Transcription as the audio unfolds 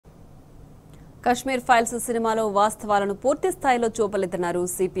Kashmir Files సినిమాలో వాస్తవాలను పూర్తి స్థాయిలో చూపలేదన్నారు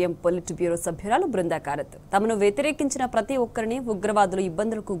CPM పొలిట్ బ్యూరో సభ్యురాలు Brinda Karat. తమను వ్యతిరేకించిన ప్రతి ఒక్కరిని ఉగ్రవాదులు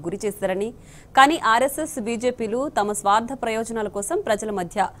ఇబ్బందులకు గురి చేశారని, కానీ RSS BJPలు తమ స్వార్థ ప్రయోజనాల కోసం ప్రజల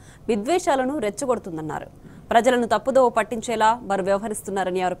మధ్య విద్వేషాలను రెచ్చగొడుతుందన్నారు. ప్రజలను తప్పుదోవ పట్టించేలా వారు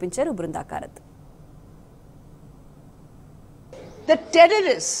వ్యవహరిస్తున్నారని ఆరోపించారు Brinda Karat. The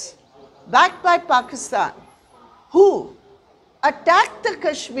terrorists backed by Pakistan who attacked the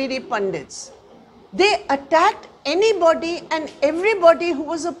Kashmiri Pandits, they attacked anybody and everybody who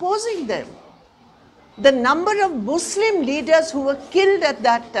was opposing them. The number of Muslim leaders who were killed at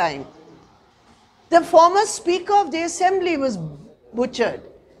that time, the former Speaker of the Assembly was butchered,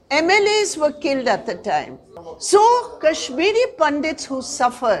 MLAs were killed at the time. So Kashmiri Pandits who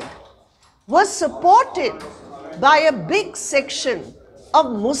suffered were supported by a big section of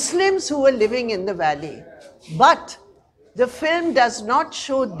Muslims who were living in the valley. But the film does not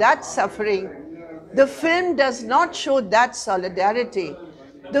show that suffering. The film does not show that solidarity.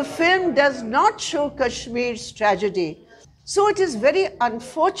 The film does not show Kashmir's tragedy. So it is very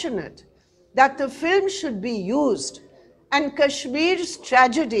unfortunate that the film should be used and Kashmir's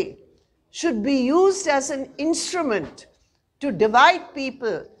tragedy should be used as an instrument to divide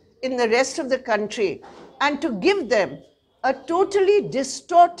people in the rest of the country and to give them a totally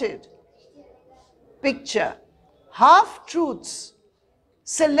distorted picture. Half-truths,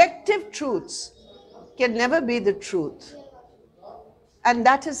 selective truths can never be the truth. And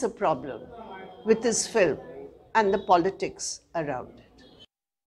that is a problem with this film and the politics around it.